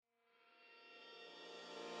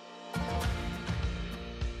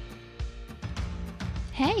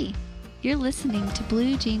Hey, you're listening to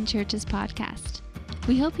Blue Jean Church's podcast.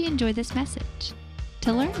 We hope you enjoy this message.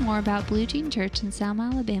 To learn more about Blue Jean Church in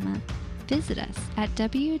Selma, Alabama, visit us at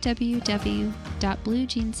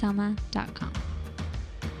www.bluejeanselma.com.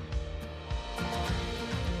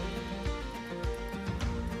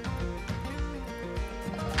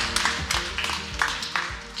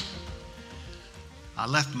 I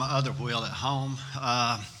left my other wheel at home,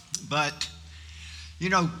 but you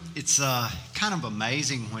know, it's kind of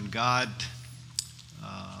amazing when God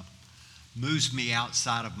moves me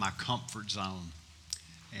outside of my comfort zone.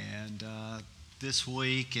 And this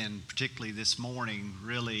week, and particularly this morning,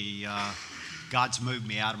 really, God's moved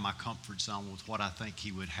me out of my comfort zone with what I think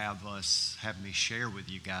He would have me share with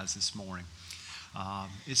you guys this morning.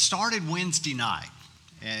 It started Wednesday night.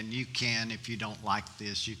 And you can, if you don't like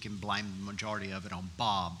this, you can blame the majority of it on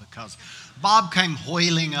Bob, because Bob came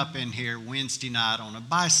wheeling up in here Wednesday night on a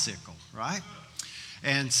bicycle, right?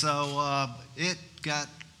 And so it got,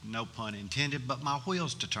 no pun intended, but my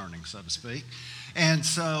wheels to turning, so to speak. And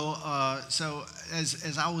so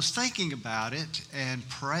as I was thinking about it and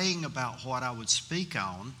praying about what I would speak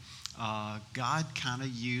on, God kind of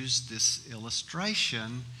used this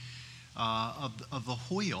illustration of a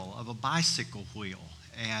wheel, of a bicycle wheel.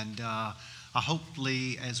 And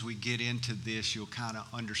hopefully as we get into this, you'll kind of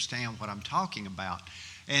understand what I'm talking about.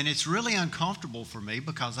 And it's really uncomfortable for me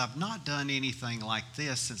because I've not done anything like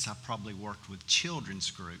this since I probably worked with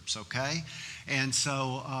children's groups, okay? And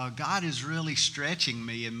so God is really stretching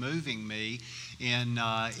me and moving me in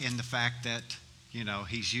the fact that, you know,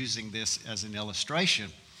 He's using this as an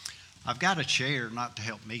illustration. I've got a chair, not to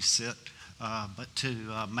help me sit, but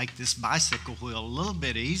to make this bicycle wheel a little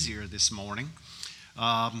bit easier this morning.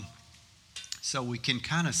 So we can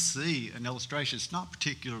kind of see an illustration. It's not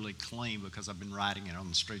particularly clean because I've been riding it on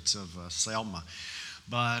the streets of Selma.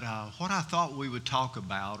 But what I thought we would talk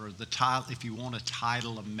about, or the title, if you want to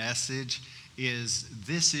title a message, is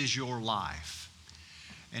This Is Your Life.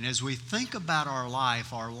 And as we think about our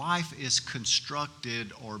life is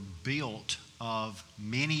constructed or built of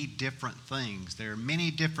many different things. There are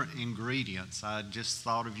many different ingredients. I just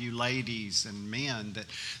thought of you ladies and men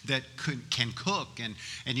that can cook, and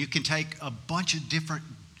you can take a bunch of different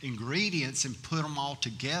ingredients and put them all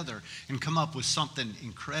together and come up with something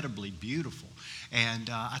incredibly beautiful.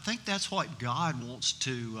 And I think that's what God wants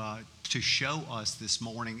to show us this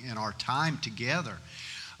morning in our time together.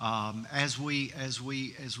 As we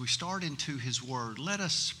start into His Word, let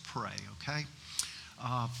us pray, okay?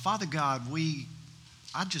 Father God, I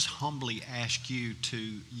just humbly ask you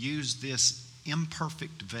to use this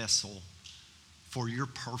imperfect vessel for your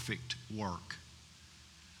perfect work.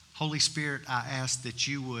 Holy Spirit, I ask that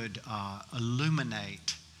you would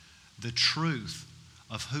illuminate the truth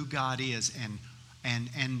of who God is and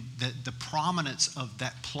the prominence of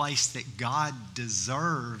that place that God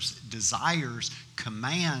deserves, desires,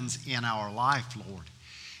 commands in our life, Lord.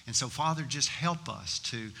 And so, Father, just help us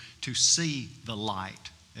to see the light,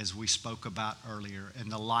 as we spoke about earlier,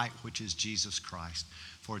 and the light which is Jesus Christ.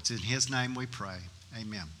 For it's in His name we pray.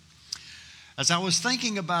 Amen. As I was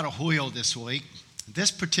thinking about a wheel this week, this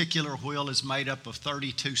particular wheel is made up of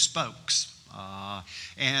 32 spokes.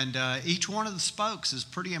 And each one of the spokes is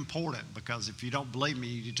pretty important, because if you don't believe me,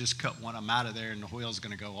 you just cut one of them out of there and the wheel's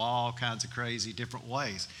going to go all kinds of crazy different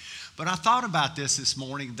ways. But I thought about this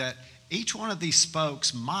morning, that each one of these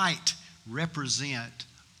spokes might represent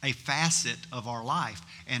a facet of our life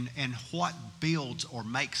and what builds or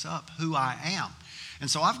makes up who I am. And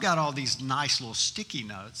so I've got all these nice little sticky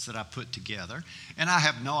notes that I put together, and I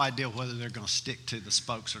have no idea whether they're going to stick to the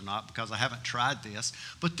spokes or not because I haven't tried this.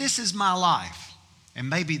 But this is my life, and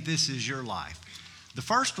maybe this is your life. The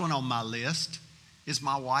first one on my list is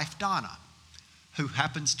my wife, Donna, who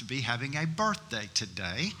happens to be having a birthday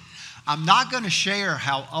today. I'm not going to share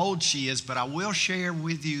how old she is, but I will share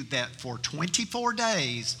with you that for 24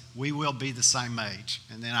 days, we will be the same age.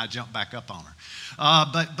 And then I jump back up on her.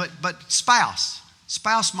 But spouse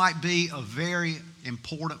might be a very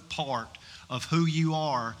important part of who you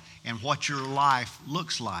are and what your life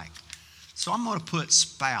looks like. So I'm going to put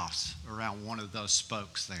spouse around one of those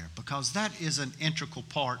spokes there, because that is an integral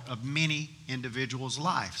part of many individuals'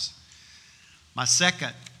 lives. My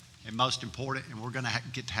second and most important, and we're going to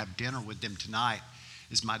get to have dinner with them tonight,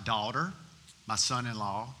 is my daughter, my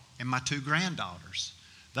son-in-law, and my two granddaughters.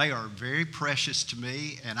 They are very precious to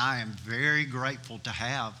me, and I am very grateful to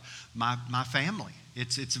have my family.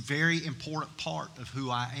 It's a very important part of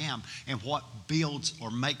who I am and what builds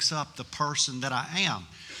or makes up the person that I am.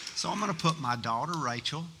 So I'm going to put my daughter,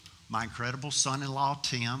 Rachel, my incredible son-in-law,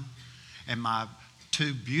 Tim, and my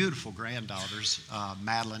two beautiful granddaughters,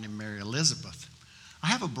 Madeline and Mary Elizabeth. I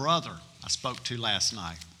have a brother I spoke to last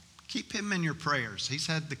night. Keep him in your prayers. He's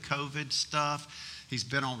had the COVID stuff. He's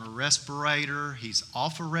been on a respirator. He's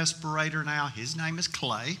off a respirator now. His name is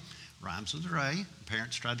Clay. Rhymes with Ray.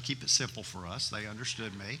 Parents tried to keep it simple for us. They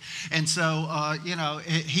understood me. And so,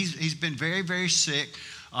 he's been very, very sick,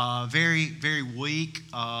 very, very weak.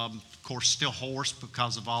 Of course, still hoarse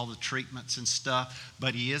because of all the treatments and stuff.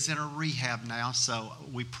 But he is in a rehab now. So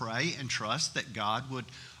we pray and trust that God would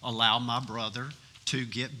allow my brother to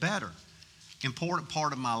get better. Important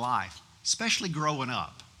part of my life, especially growing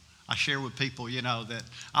up. I share with people, that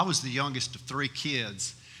I was the youngest of 3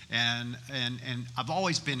 kids. And I've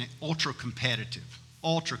always been ultra competitive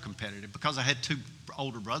because I had 2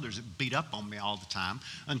 older brothers that beat up on me all the time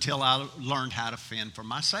until I learned how to fend for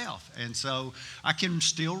myself. And so I can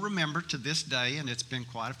still remember to this day, and it's been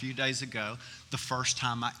quite a few days ago, the first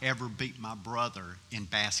time I ever beat my brother in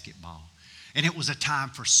basketball. And it was a time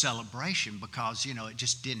for celebration because, it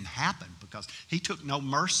just didn't happen because he took no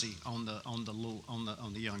mercy on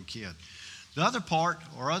the young kid. The other part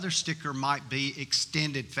or other sticker might be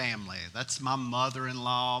extended family. That's my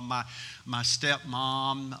mother-in-law, my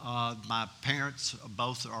stepmom. My parents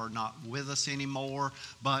both are not with us anymore.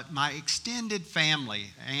 But my extended family,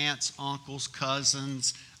 aunts, uncles,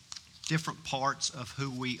 cousins, different parts of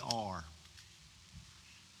who we are.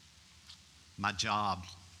 My job.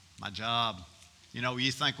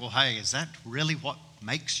 You think, well, hey, is that really what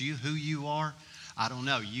makes you who you are? I don't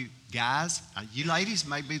know. You guys, you ladies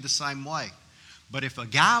may be the same way. But if a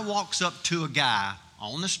guy walks up to a guy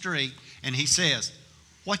on the street and he says,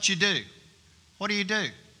 what you do? What do you do?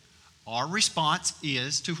 Our response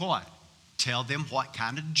is to what? Tell them what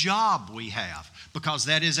kind of job we have, because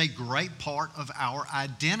that is a great part of our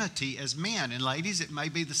identity as men. And ladies, it may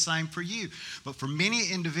be the same for you. But for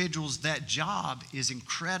many individuals, that job is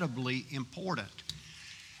incredibly important.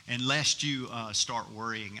 And lest you start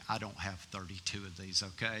worrying, I don't have 32 of these,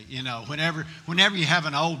 okay? Whenever you have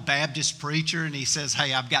an old Baptist preacher and he says,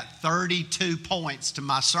 hey, I've got 32 points to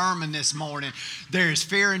my sermon this morning, there's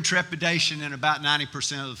fear and trepidation and about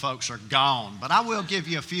 90% of the folks are gone. But I will give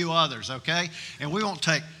you a few others, okay? And we won't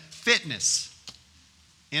take fitness,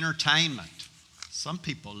 entertainment. Some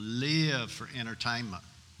people live for entertainment.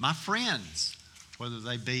 My friends, whether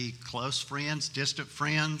they be close friends, distant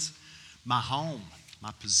friends, my home.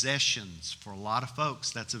 My possessions, for a lot of folks,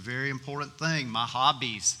 that's a very important thing. My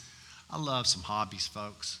hobbies. I love some hobbies,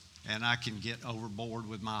 folks. And I can get overboard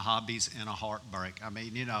with my hobbies in a heartbreak.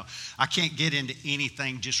 I can't get into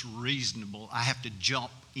anything just reasonable. I have to jump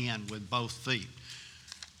in with both feet.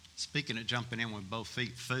 Speaking of jumping in with both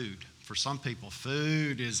feet, food. For some people,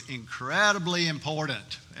 food is incredibly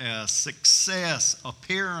important. Success,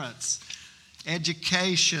 appearance,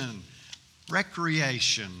 education,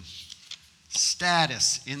 recreation,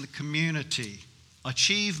 status in the community,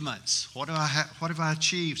 achievements. What have I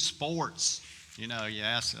achieved? Sports. You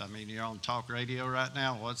ask, you're on talk radio right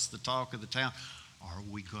now. What's the talk of the town? Are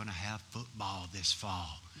we going to have football this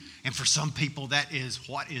fall? And for some people, that is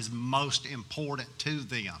what is most important to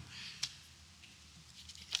them.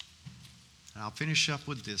 And I'll finish up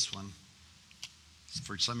with this one.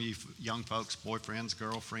 For some of you young folks, boyfriends,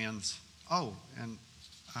 girlfriends. Oh, and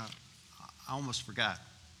I almost forgot.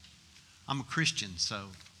 I'm a Christian, so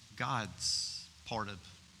God's part of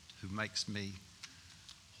who makes me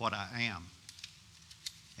what I am.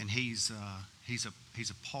 And He's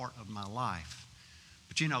a part of my life.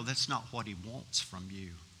 But that's not what He wants from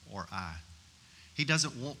you or I. He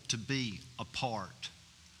doesn't want to be a part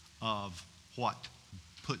of what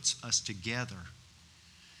puts us together.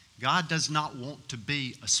 God does not want to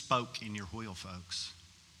be a spoke in your wheel, folks.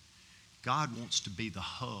 God wants to be the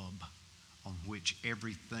hub on which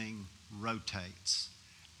everything rotates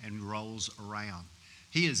and rolls around.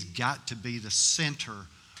 He has got to be the center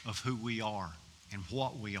of who we are and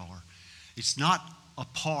what we are. It's not a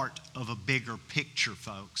part of a bigger picture,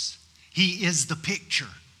 folks. He is the picture.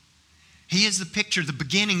 He is the picture, the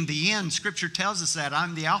beginning, the end. Scripture tells us that.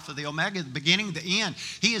 I'm the Alpha, the Omega, the beginning, the end.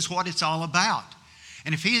 He is what it's all about.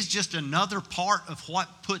 And if He is just another part of what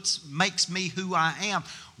makes me who I am,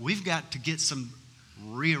 we've got to get some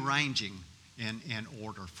rearranging in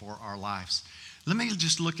order for our lives. Let me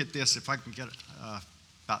just look at this, if I can get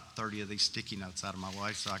about 30 of these sticky notes out of my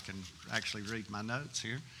way so I can actually read my notes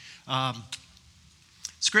here.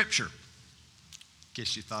 Scripture.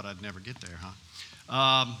 Guess you thought I'd never get there,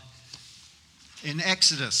 huh? In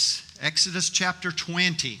Exodus chapter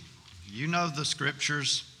 20, you know the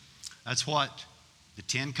scriptures. That's what? The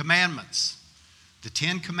 10 Commandments. The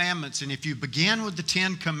 10 Commandments. And if you begin with the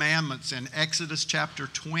 10 Commandments in Exodus chapter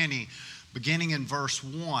 20, beginning in verse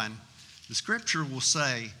 1, the scripture will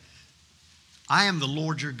say, I am the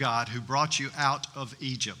Lord your God who brought you out of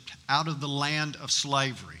Egypt, out of the land of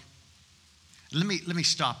slavery. Let me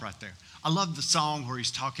stop right there. I love the song where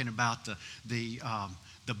he's talking about the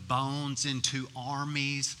bones into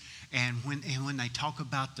armies, and when they talk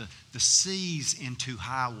about the seas into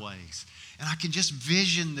highways. And I can just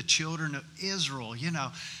vision the children of Israel. You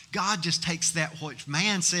know, God just takes that what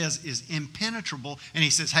man says is impenetrable, and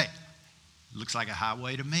he says, hey, looks like a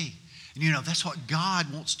highway to me. And you know, that's what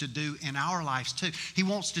God wants to do in our lives too. He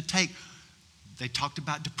wants to take, they talked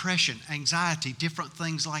about depression, anxiety, different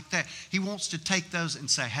things like that. He wants to take those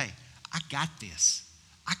and say, hey, I got this.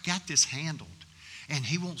 I got this handled. And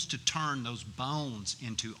he wants to turn those bones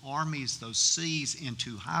into armies, those seas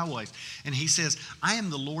into highways. And he says, I am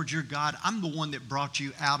the Lord your God. I'm the one that brought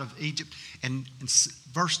you out of Egypt. And in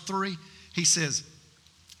verse 3, he says,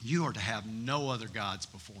 you are to have no other gods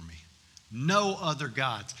before me. No other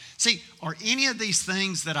gods. See, are any of these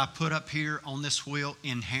things that I put up here on this wheel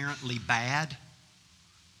inherently bad?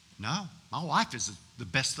 No. My wife is the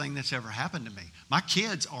best thing that's ever happened to me. My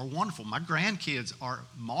kids are wonderful. My grandkids are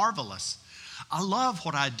marvelous. I love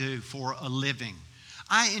what I do for a living.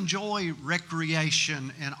 I enjoy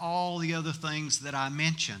recreation and all the other things that I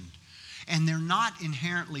mentioned. And they're not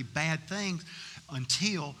inherently bad things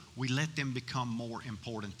until we let them become more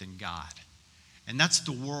important than God. And that's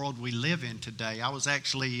the world we live in today. I was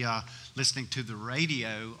actually listening to the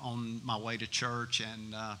radio on my way to church,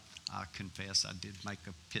 and I confess I did make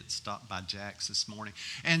a pit stop by Jack's this morning.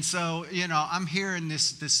 And so, you know, I'm hearing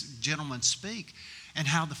this gentleman speak, and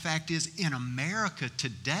how the fact is, in America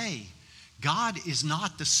today, God is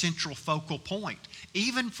not the central focal point,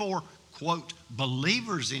 even for, quote,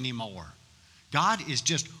 believers anymore. God is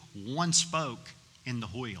just one spoke in the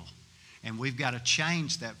wheel. And we've got to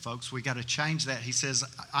change that, folks. We've got to change that. He says,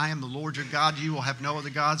 I am the Lord your God. You will have no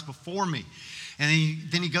other gods before me. And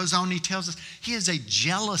then he goes on and he tells us he is a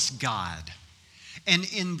jealous God. And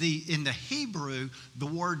in the Hebrew, the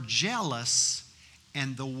word jealous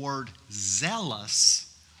and the word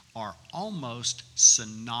zealous are almost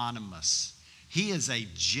synonymous. He is a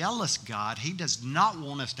jealous God. He does not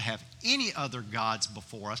want us to have any other gods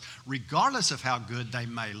before us, regardless of how good they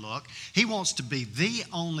may look. He wants to be the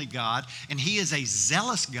only God, and he is a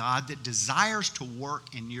zealous God that desires to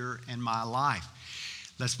work in your and my life.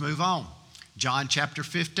 Let's move on. John chapter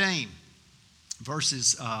 15,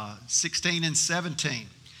 verses 16 and 17.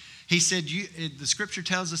 He said, the scripture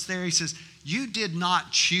tells us there, he says, you did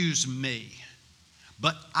not choose me,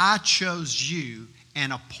 but I chose you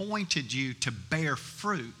and appointed you to bear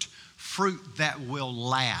fruit that will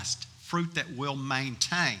last, fruit that will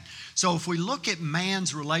maintain. So if we look at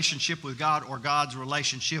man's relationship with God or God's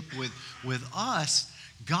relationship with us,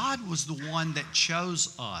 God was the one that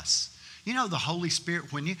chose us. You know, the Holy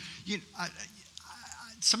Spirit, when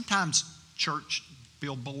sometimes church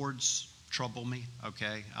billboards trouble me,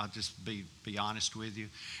 okay? I'll just be honest with you.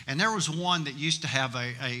 And there was one that used to have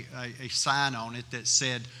a sign on it that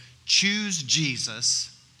said, choose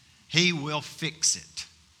Jesus, he will fix it.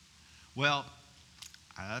 Well,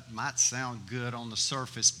 that might sound good on the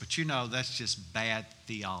surface, but you know that's just bad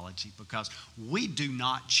theology, because we do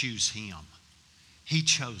not choose him. He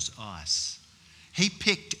chose us. He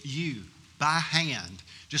picked you by hand,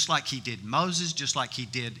 just like he did Moses, just like he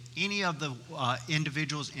did any of the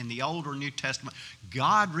individuals in the Old or New Testament.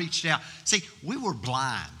 God reached out. See, we were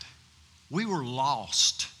blind. We were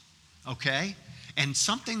lost, okay? And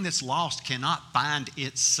something that's lost cannot find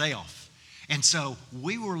itself. And so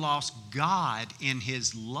we were lost. God, in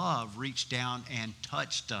his love, reached down and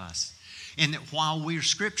touched us. And that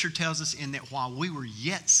Scripture tells us, in that while we were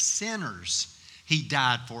yet sinners, he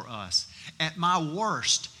died for us. At my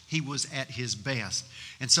worst, he was at his best.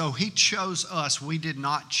 And so he chose us. We did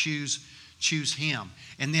not choose him.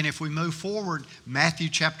 And then if we move forward, Matthew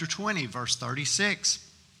chapter 20, verse 36,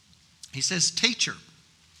 he says, teacher.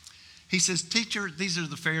 He says, teacher, these are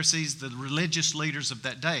the Pharisees, the religious leaders of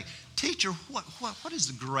that day. Teacher, what is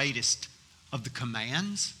the greatest of the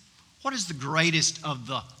commands? What is the greatest of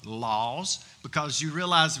the laws? Because you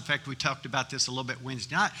realize, in fact, we talked about this a little bit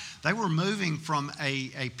Wednesday night, they were moving from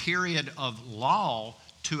a period of law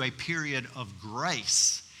to a period of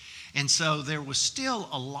grace. And so there was still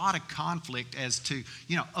a lot of conflict as to,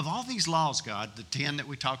 of all these laws, God, the 10 that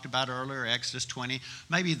we talked about earlier, Exodus 20,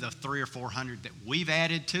 maybe the 300 or 400 that we've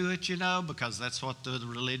added to it, because that's what the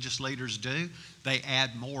religious leaders do. They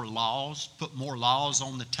add more laws, put more laws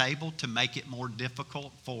on the table to make it more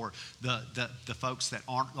difficult for the folks that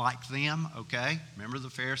aren't like them, okay? Remember the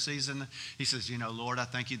Pharisees? He says, Lord, I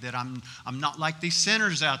thank you that I'm not like these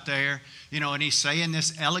sinners out there, and he's saying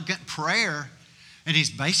this elegant prayer. And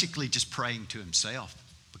he's basically just praying to himself,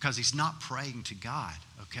 because he's not praying to God,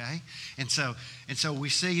 okay? And so we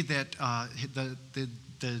see that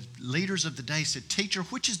the leaders of the day said, "Teacher,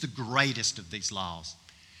 which is the greatest of these laws?"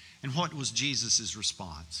 And what was Jesus'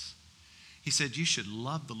 response? He said, "You should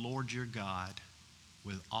love the Lord your God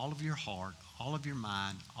with all of your heart, all of your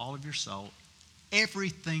mind, all of your soul,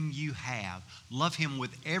 everything you have. Love him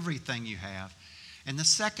with everything you have. And the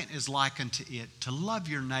second is like unto it, to love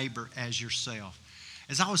your neighbor as yourself."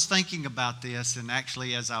 As I was thinking about this, and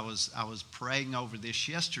actually as I was praying over this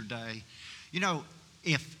yesterday,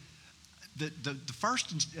 if the first,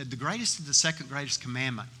 the greatest and the second greatest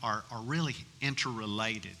commandment are really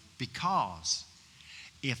interrelated, because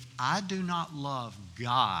if I do not love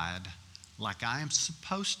God like I am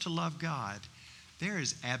supposed to love God, there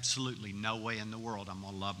is absolutely no way in the world I'm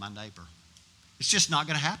going to love my neighbor. It's just not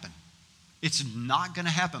going to happen. It's not going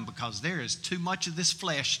to happen, because there is too much of this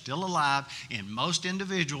flesh still alive in most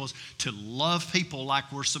individuals to love people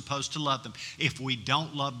like we're supposed to love them if we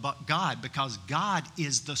don't love God, because God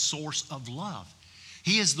is the source of love.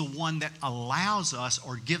 He is the one that allows us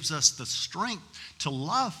or gives us the strength to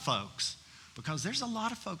love folks, because there's a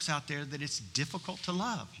lot of folks out there that it's difficult to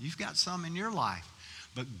love. You've got some in your life,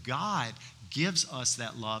 but God gives us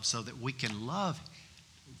that love so that we can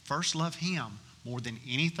first love him more than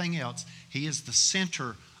anything else. He is the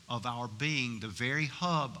center of our being, the very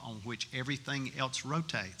hub on which everything else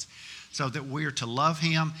rotates. So that we are to love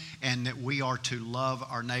him and that we are to love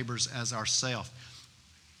our neighbors as ourselves.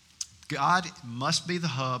 God must be the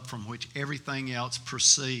hub from which everything else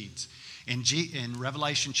proceeds. In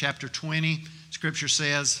Revelation chapter 20, Scripture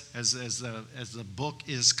says, as the book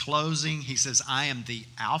is closing, he says, "I am the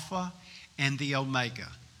Alpha and the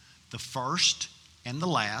Omega, the first and the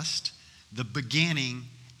last, the beginning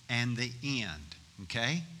and the end."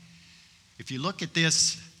 Okay? If you look at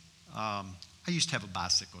this, I used to have a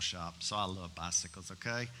bicycle shop, so I love bicycles,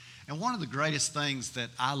 okay? And one of the greatest things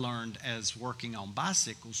that I learned as working on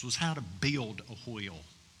bicycles was how to build a wheel,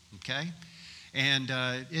 okay? And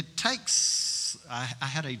it takes, I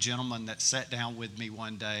had a gentleman that sat down with me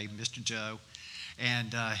one day, Mr. Joe,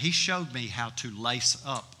 and he showed me how to lace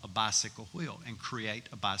up a bicycle wheel and create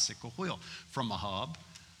a bicycle wheel from a hub,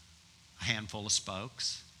 a handful of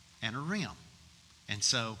spokes, and a rim. And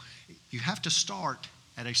so you have to start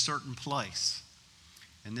at a certain place.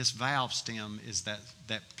 And this valve stem is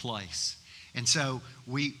that place. And so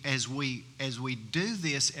as we do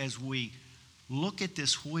this, as we look at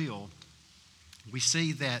this wheel, we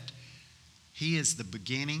see that he is the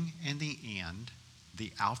beginning and the end,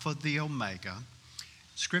 the Alpha, the Omega.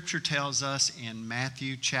 Scripture tells us in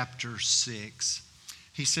Matthew chapter 6,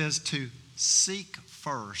 he says to seek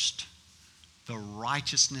first the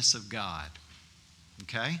righteousness of God.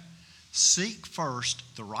 Okay? Seek first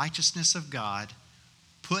the righteousness of God.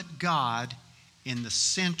 Put God in the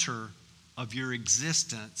center of your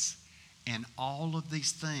existence, and all of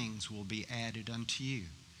these things will be added unto you.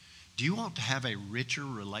 Do you want to have a richer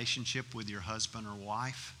relationship with your husband or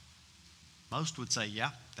wife? Most would say,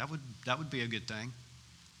 yeah, that would be a good thing.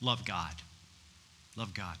 Love God.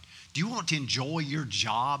 Love God. Do you want to enjoy your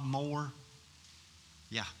job more?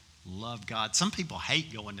 Yeah, love God. Some people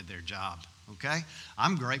hate going to their job, okay?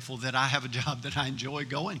 I'm grateful that I have a job that I enjoy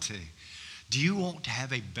going to. Do you want to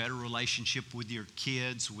have a better relationship with your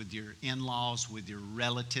kids, with your in-laws, with your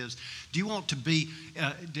relatives? Do you want to be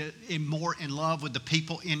more in love with the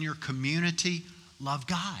people in your community? Love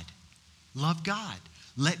God. Love God.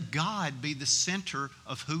 Let God be the center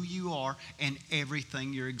of who you are and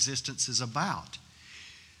everything your existence is about.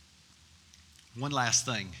 One last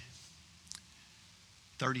thing.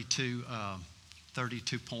 32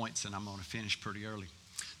 points, and I'm going to finish pretty early.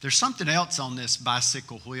 There's something else on this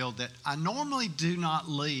bicycle wheel that I normally do not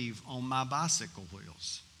leave on my bicycle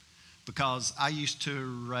wheels, because I used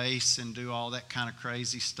to race and do all that kind of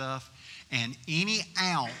crazy stuff, and any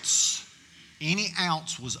ounce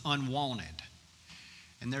was unwanted.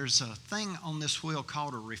 And there's a thing on this wheel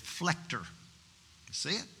called a reflector. You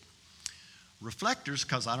see it? Reflectors,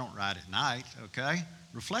 because I don't ride at night, okay?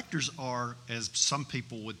 Reflectors are, as some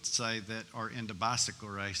people would say that are into bicycle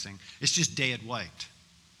racing, it's just dead weight.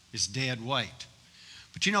 It's dead weight.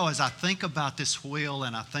 But as I think about this wheel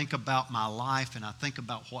and I think about my life and I think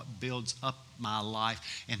about what builds up my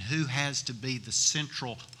life and who has to be the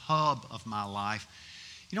central hub of my life,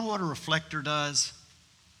 you know what a reflector does?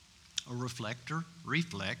 A reflector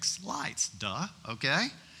reflects lights, duh, okay?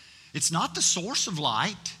 It's not the source of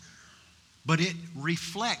light, but it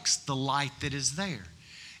reflects the light that is there.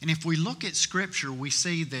 And if we look at Scripture, we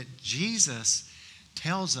see that Jesus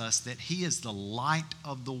tells us that he is the light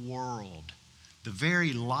of the world, the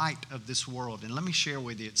very light of this world. And let me share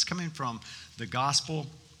with you, it's coming from the Gospel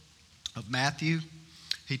of Matthew.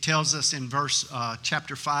 He tells us in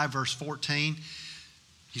chapter 5, verse 14,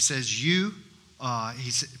 he says,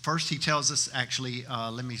 first he tells us, actually,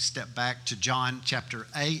 let me step back to John chapter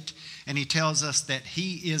 8, and he tells us that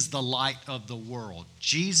he is the light of the world.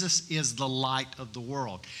 Jesus is the light of the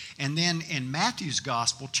world. And then in Matthew's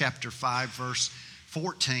gospel, chapter 5, verse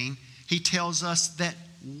 14, he tells us that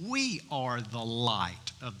we are the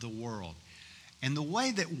light of the world. And the way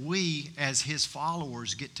that we, as his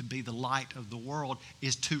followers, get to be the light of the world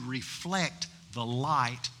is to reflect the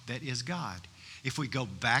light that is God. If we go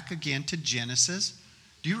back again to Genesis,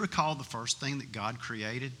 do you recall the first thing that God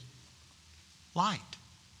created? Light.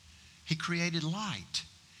 He created light.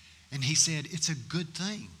 And he said, it's a good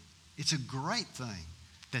thing. It's a great thing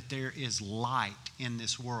that there is light in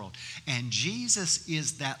this world. And Jesus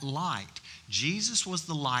is that light. Jesus was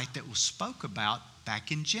the light that was spoke about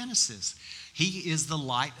back in Genesis. He is the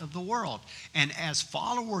light of the world. And as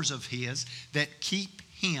followers of his that keep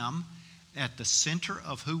him at the center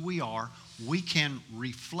of who we are, we can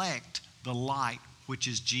reflect the light which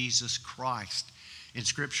is Jesus Christ. In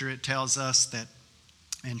Scripture it tells us that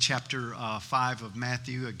in chapter 5 of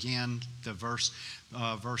Matthew, again, the verse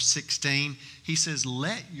 16, he says,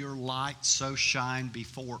 "Let your light so shine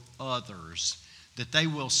before others that they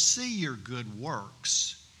will see your good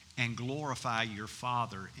works and glorify your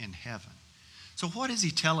Father in heaven." So what is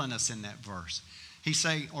he telling us in that verse?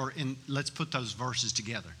 Let's put those verses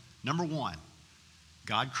together. Number one,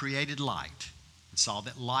 God created light and saw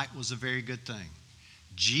that light was a very good thing.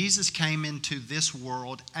 Jesus came into this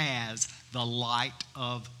world as the light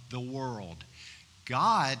of the world.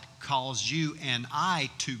 God calls you and I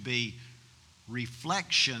to be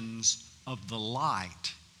reflections of the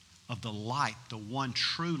light, the one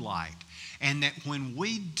true light. And that when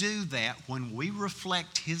we do that, when we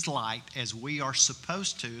reflect his light as we are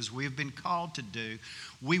supposed to, as we have been called to do,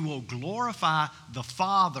 we will glorify the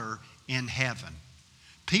Father in heaven.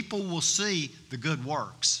 People will see the good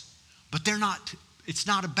works, but it's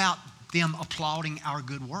not about them applauding our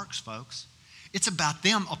good works, folks. It's about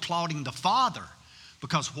them applauding the Father,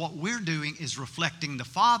 because what we're doing is reflecting the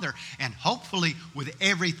Father, and hopefully with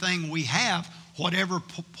everything we have, whatever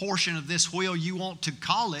portion of this wheel you want to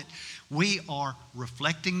call it, we are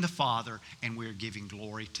reflecting the Father and we're giving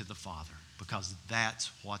glory to the Father, because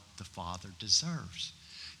that's what the Father deserves.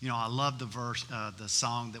 You know, I love the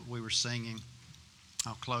song that we were singing.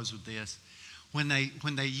 I'll close with this. When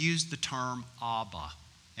they use the term Abba,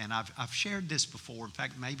 and I've shared this before. In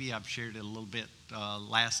fact, maybe I've shared it a little bit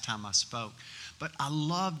last time I spoke. But I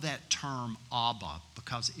love that term Abba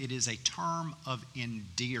because it is a term of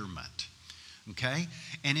endearment. Okay?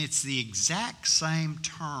 And it's the exact same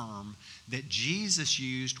term that Jesus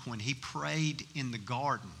used when he prayed in the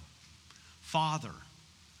garden. Father,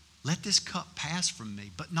 let this cup pass from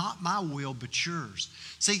me, but not my will, but yours.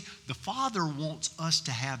 See, the Father wants us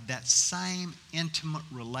to have that same intimate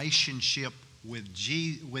relationship with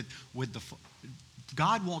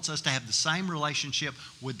God wants us to have the same relationship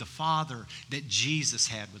with the Father that Jesus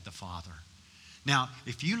had with the Father. Now,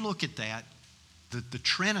 if you look at that, the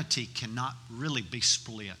Trinity cannot really be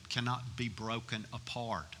split, cannot be broken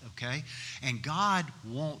apart, okay? And God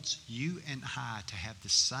wants you and I to have the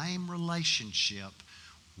same relationship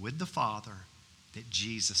with the Father that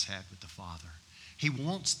Jesus had with the Father. He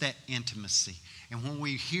wants that intimacy. And when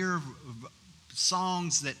we hear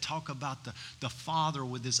songs that talk about the Father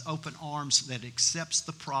with his open arms that accepts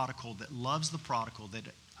the prodigal, that loves the prodigal, that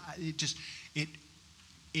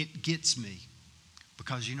it gets me.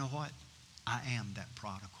 Because you know what? I am that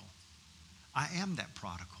prodigal. I am that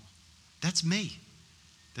prodigal. That's me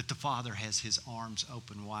that the Father has his arms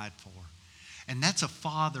open wide for. And that's a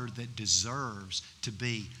Father that deserves to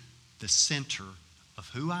be the center of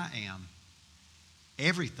who I am,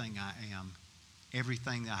 everything I am,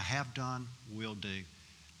 everything that I have done, will do.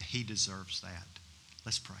 He deserves that.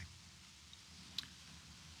 Let's pray.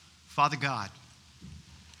 Father God,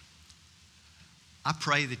 I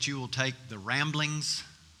pray that you will take the ramblings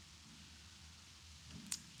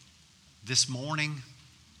this morning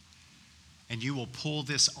and you will pull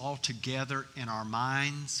this all together in our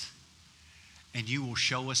minds. And you will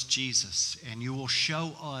show us Jesus, and you will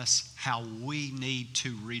show us how we need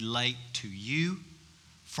to relate to you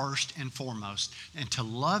first and foremost, and to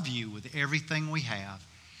love you with everything we have.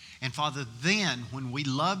 And Father, then when we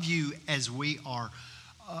love you as we are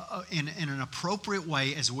in an appropriate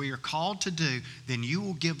way, as we are called to do, then you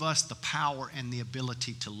will give us the power and the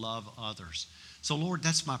ability to love others. So Lord,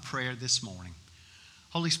 that's my prayer this morning.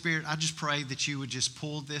 Holy Spirit, I just pray that you would just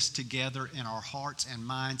pull this together in our hearts and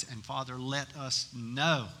minds. And Father, let us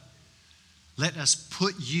know. Let us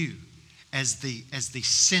put you as the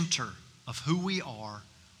center of who we are,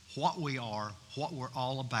 what we're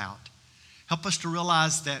all about. Help us to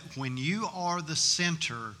realize that when you are the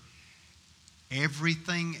center,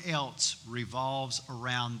 everything else revolves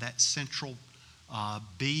around that central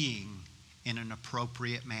being in an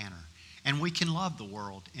appropriate manner. And we can love the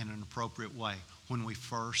world in an appropriate way when we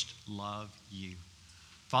first love you.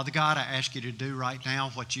 Father God, I ask you to do right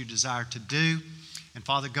now what you desire to do. And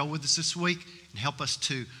Father, go with us this week and help us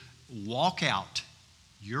to walk out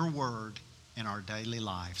your word in our daily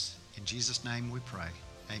lives. In Jesus' name we pray.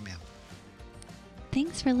 Amen.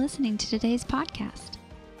 Thanks for listening to today's podcast.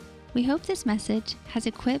 We hope this message has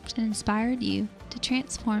equipped and inspired you to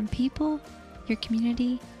transform people, your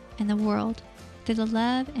community, and the world through the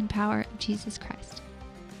love and power of Jesus Christ.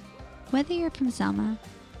 Whether you're from Selma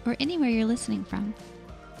or anywhere you're listening from,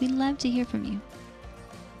 we'd love to hear from you.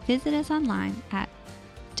 Visit us online at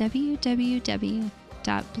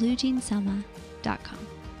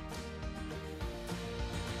www.bluejeanselma.com.